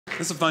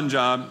It's a fun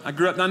job.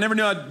 I never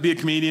knew I'd be a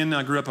comedian.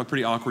 I grew up a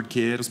pretty awkward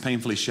kid. I was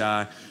painfully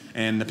shy.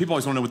 And people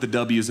always want to know what the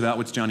W is about.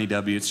 What's Jonnie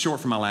W? It's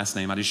short for my last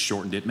name. I just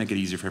shortened it, make it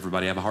easier for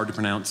everybody. I have a hard to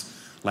pronounce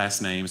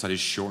last name, so I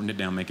just shortened it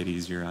down, make it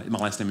easier. My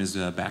last name is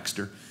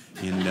Baxter.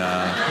 And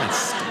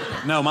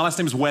no, my last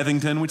name is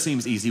Wethington, which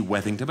seems easy,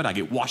 Wethington, but I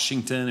get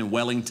Washington and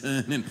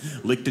Wellington and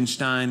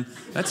Liechtenstein.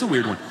 That's a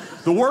weird one.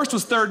 The worst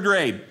was 3rd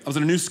grade. I was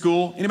in a new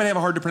school. Anybody have a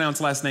hard to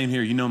pronounce last name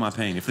here? You know my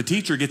pain. If the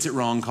teacher gets it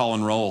wrong, call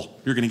and roll.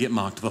 You're going to get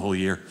mocked the whole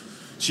year.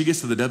 She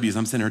gets to the W's.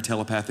 I'm sending her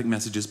telepathic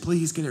messages.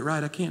 Please get it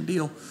right. I can't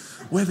deal.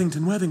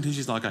 Wethington.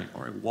 She's like, all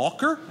right,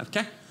 Walker?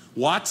 Okay.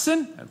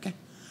 Watson? Okay.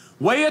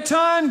 Weigh a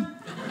ton?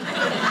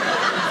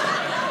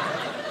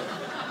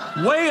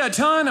 Weigh a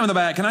ton on the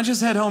back. Can I just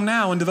head home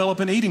now and develop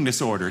an eating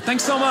disorder?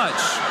 Thanks so much.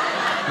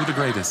 You're the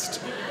greatest.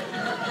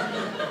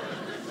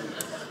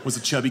 Was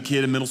a chubby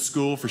kid in middle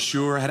school for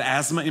sure. I had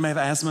asthma. You may have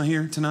asthma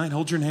here tonight.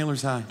 Hold your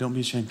inhalers high. Don't be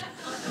ashamed.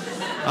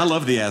 I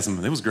love the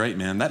asthma. It was great,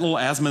 man. That little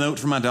asthma note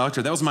from my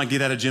doctor, that was my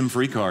get out of gym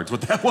free cards.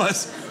 What that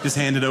was, just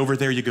hand it over.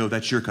 There you go.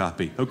 That's your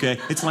copy. Okay,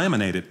 it's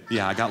laminated.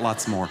 Yeah, I got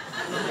lots more.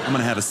 I'm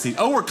gonna have a seat.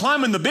 Oh, we're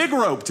climbing the big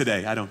rope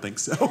today. I don't think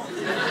so.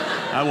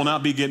 I will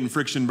not be getting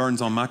friction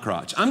burns on my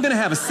crotch. I'm gonna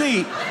have a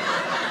seat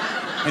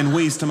and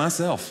wheeze to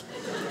myself.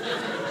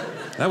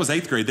 That was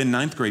 8th grade. Then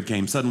 9th grade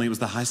came. Suddenly it was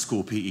the high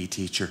school PE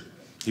teacher.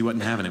 He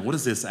wasn't having it. What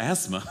is this,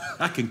 asthma?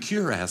 I can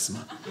cure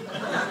asthma.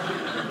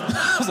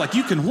 I was like,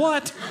 you can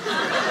what?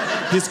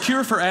 His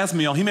cure for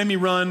asthma, y'all, he made me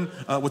run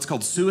what's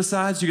called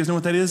suicides. You guys know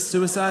what that is,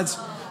 suicides?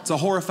 It's a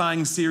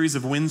horrifying series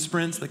of wind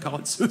sprints. They call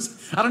it suicide.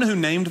 I don't know who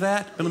named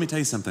that, but let me tell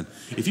you something.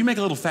 If you make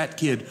a little fat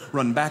kid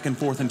run back and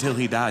forth until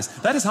he dies,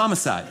 that is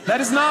homicide.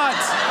 That is not.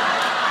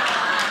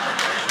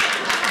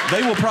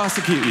 They will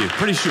prosecute you,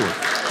 pretty sure.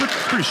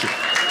 Pretty sure.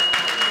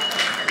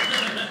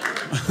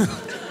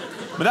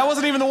 But that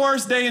wasn't even the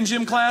worst day in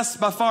gym class.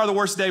 By far the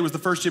worst day was the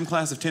first gym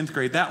class of 10th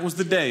grade. That was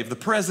the day of the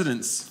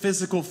President's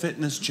Physical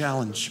Fitness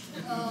Challenge.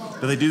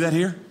 Do they do that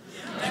here?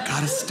 They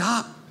gotta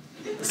stop.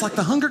 It's like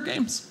the Hunger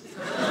Games.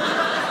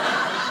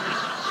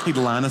 He'd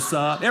line us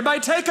up. Everybody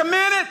take a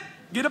minute.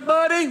 Get a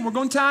buddy. We're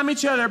gonna time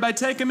each other. Everybody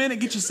take a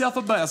minute. Get yourself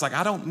a buddy. I was like,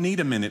 I don't need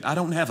a minute. I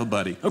don't have a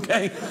buddy,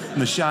 okay? I'm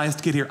the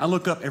shyest kid here. I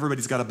look up.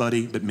 Everybody's got a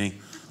buddy but me.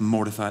 I'm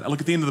mortified. I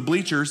look at the end of the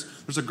bleachers.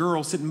 There's a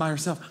girl sitting by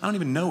herself. I don't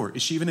even know her.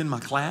 Is she even in my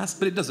class?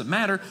 But it doesn't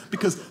matter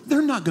because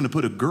they're not gonna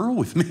put a girl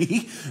with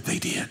me. They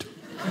did.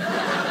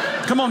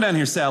 Come on down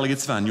here, Sally.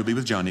 It's fine. You'll be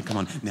with Johnny. Come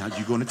on. Now,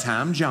 you're going to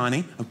time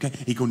Johnny, okay?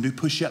 He's going to do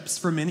push-ups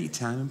for a minute.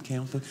 Time him,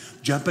 count the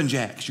jumping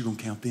jacks. You're going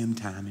to count them,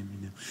 time him,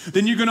 you know.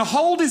 Then you're going to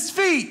hold his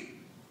feet.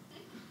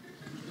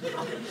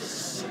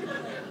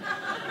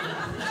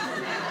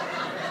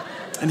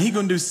 And he's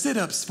going to do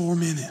sit-ups for a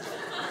minute.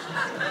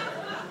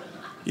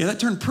 Yeah, that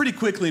turned pretty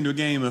quickly into a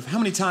game of how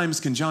many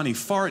times can Johnny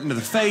fart into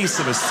the face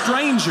of a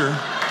stranger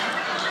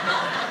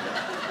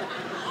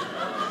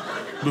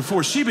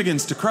before she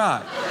begins to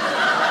cry.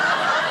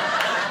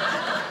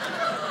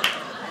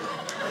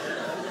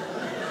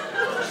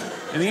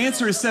 And the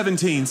answer is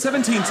 17.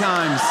 17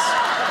 times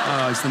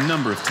is the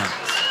number of times.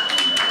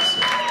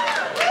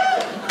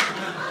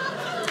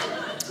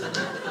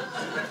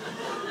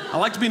 I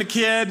liked being a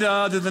kid,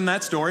 other than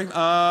that story.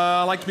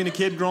 I liked being a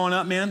kid growing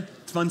up, man.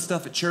 It's fun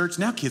stuff at church.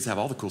 Now kids have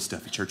all the cool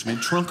stuff at church,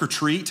 man. Trunk or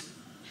treat.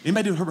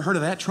 Anybody ever heard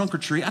of that? Trunk or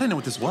treat? I didn't know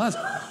what this was.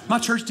 My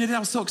church did it. I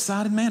was so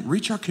excited, man.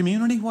 Reach our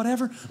community,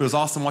 whatever. It was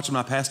awesome watching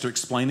my pastor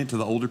explain it to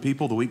the older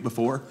people the week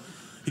before.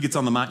 He gets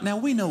on the mic. Now,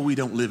 we know we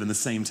don't live in the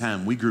same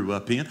time we grew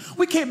up in.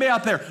 We can't be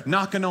out there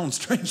knocking on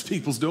strange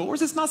people's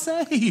doors. It's not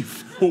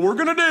safe. What we're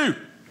going to do,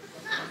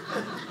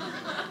 we're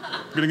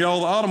going to get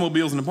all the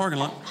automobiles in the parking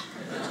lot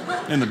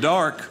in the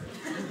dark,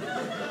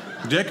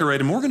 decorate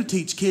them. We're going to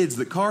teach kids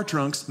that car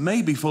trunks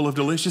may be full of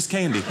delicious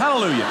candy.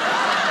 Hallelujah.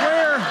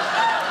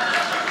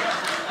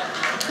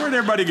 Where'd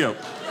everybody go?